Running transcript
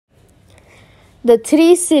The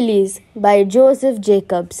Three Sillies by Joseph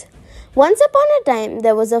Jacobs. Once upon a time,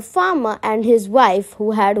 there was a farmer and his wife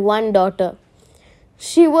who had one daughter.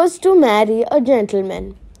 She was to marry a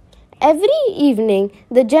gentleman. Every evening,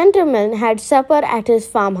 the gentleman had supper at his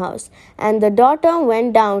farmhouse, and the daughter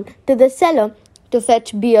went down to the cellar to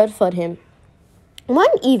fetch beer for him.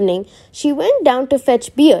 One evening, she went down to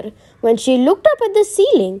fetch beer when she looked up at the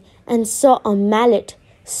ceiling and saw a mallet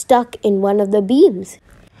stuck in one of the beams.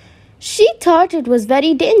 She thought it was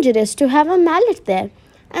very dangerous to have a mallet there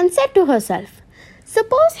and said to herself,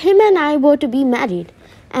 "Suppose him and I were to be married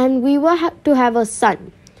and we were to have a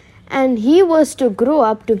son, and he was to grow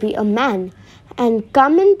up to be a man and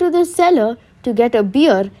come into the cellar to get a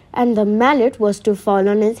beer, and the mallet was to fall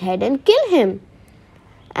on his head and kill him."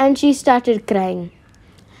 And she started crying.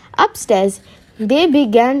 Upstairs, they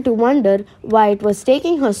began to wonder why it was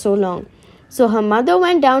taking her so long. So her mother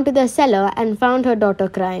went down to the cellar and found her daughter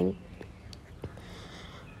crying,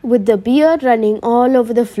 with the beer running all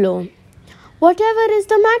over the floor. "Whatever is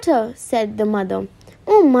the matter?" said the mother.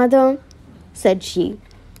 "Oh, mother," said she,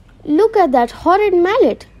 "look at that horrid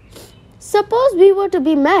mallet. Suppose we were to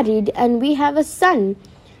be married and we have a son,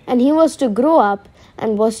 and he was to grow up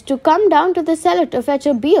and was to come down to the cellar to fetch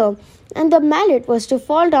a beer, and the mallet was to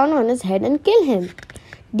fall down on his head and kill him."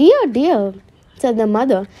 "Dear, dear," said the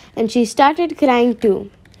mother, and she started crying too.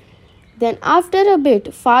 Then after a bit,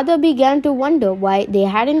 father began to wonder why they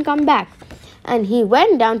hadn't come back, and he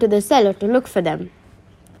went down to the cellar to look for them.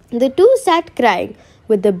 The two sat crying,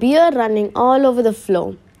 with the beer running all over the floor.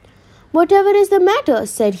 "Whatever is the matter?"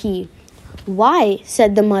 said he. "Why,"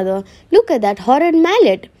 said the mother, "look at that horrid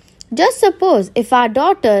mallet. Just suppose if our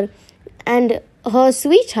daughter and her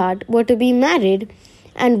sweetheart were to be married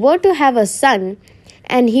and were to have a son,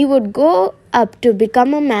 and he would go up to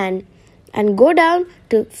become a man and go down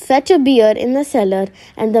to fetch a beer in the cellar,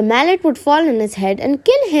 and the mallet would fall on his head and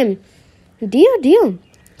kill him." "Dear, dear,"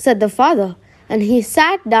 said the father, and he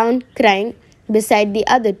sat down crying beside the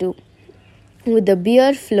other two, with the beer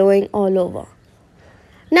flowing all over.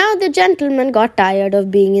 Now the gentleman got tired of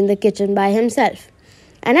being in the kitchen by himself,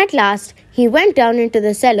 and at last he went down into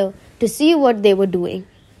the cellar to see what they were doing.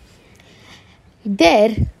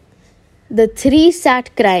 There the three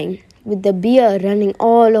sat crying, with the beer running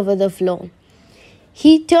all over the floor.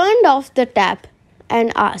 He turned off the tap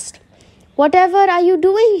and asked, "Whatever are you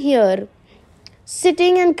doing here,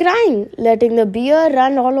 sitting and crying, letting the beer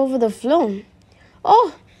run all over the floor?" "Oh,"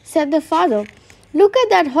 said the father, "look at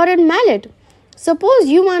that horrid mallet. Suppose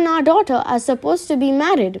you and our daughter are supposed to be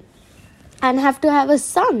married and have to have a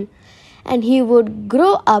son, and he would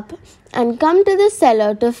grow up and come to the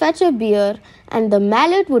cellar to fetch a beer, and the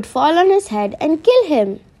mallet would fall on his head and kill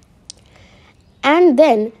him." And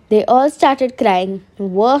then they all started crying,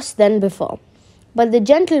 worse than before. But the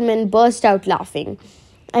gentleman burst out laughing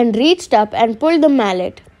and reached up and pulled the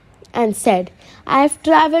mallet and said, "I have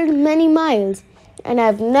travelled many miles, and I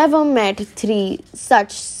have never met three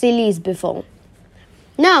such sillies before.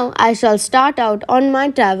 Now I shall start out on my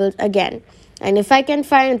travels again, and if I can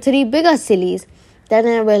find three bigger sillies,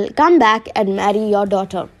 then I will come back and marry your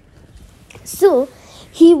daughter." So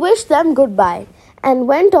he wished them goodbye and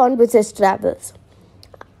went on with his travels.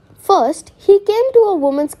 First, he came to a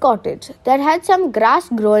woman's cottage that had some grass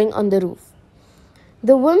growing on the roof.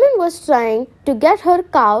 The woman was trying to get her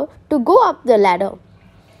cow to go up the ladder.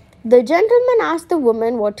 The gentleman asked the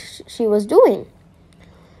woman what she was doing.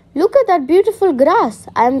 "Look at that beautiful grass.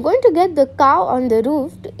 I am going to get the cow on the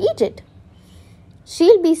roof to eat it.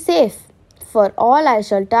 She'll be safe. For all, I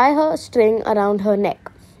shall tie her string around her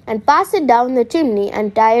neck and pass it down the chimney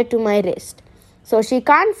and tie it to my wrist, so she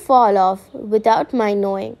can't fall off without my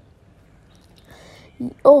knowing."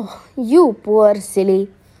 "Oh, you poor silly,"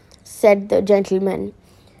 said the gentleman.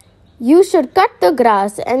 "You should cut the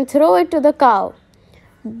grass and throw it to the cow."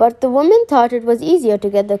 But the woman thought it was easier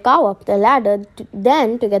to get the cow up the ladder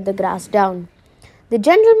than to get the grass down. The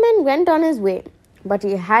gentleman went on his way, but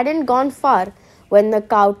he hadn't gone far when the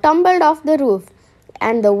cow tumbled off the roof,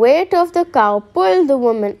 and the weight of the cow pulled the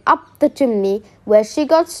woman up the chimney, where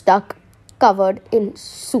she got stuck, covered in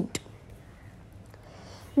soot.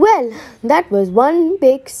 Well, that was one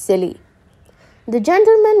big silly. The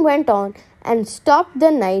gentleman went on and stopped the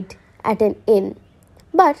night at an inn,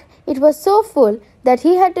 but it was so full that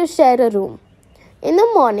he had to share a room. In the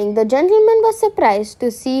morning, the gentleman was surprised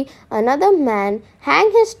to see another man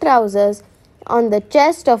hang his trousers on the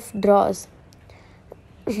chest of drawers,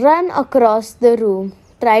 run across the room,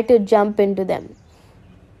 try to jump into them.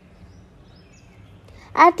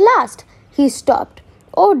 At last, he stopped.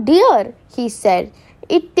 "Oh dear," he said,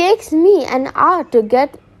 "it takes me an hour to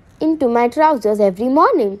get into my trousers every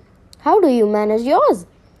morning. How do you manage yours?"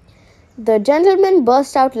 The gentleman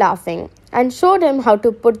burst out laughing and showed him how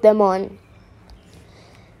to put them on.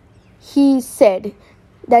 He said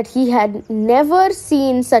that he had never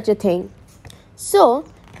seen such a thing. So,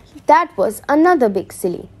 that was another big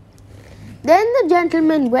silly. Then the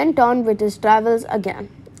gentleman went on with his travels again,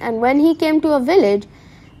 and when he came to a village,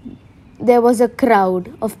 there was a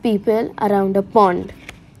crowd of people around a pond.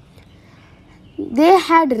 They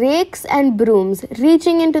had rakes and brooms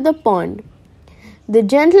reaching into the pond. The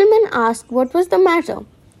gentleman asked what was the matter.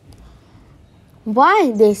 "Why,"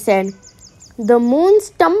 they said, "the moon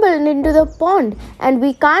stumbled into the pond and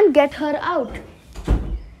we can't get her out."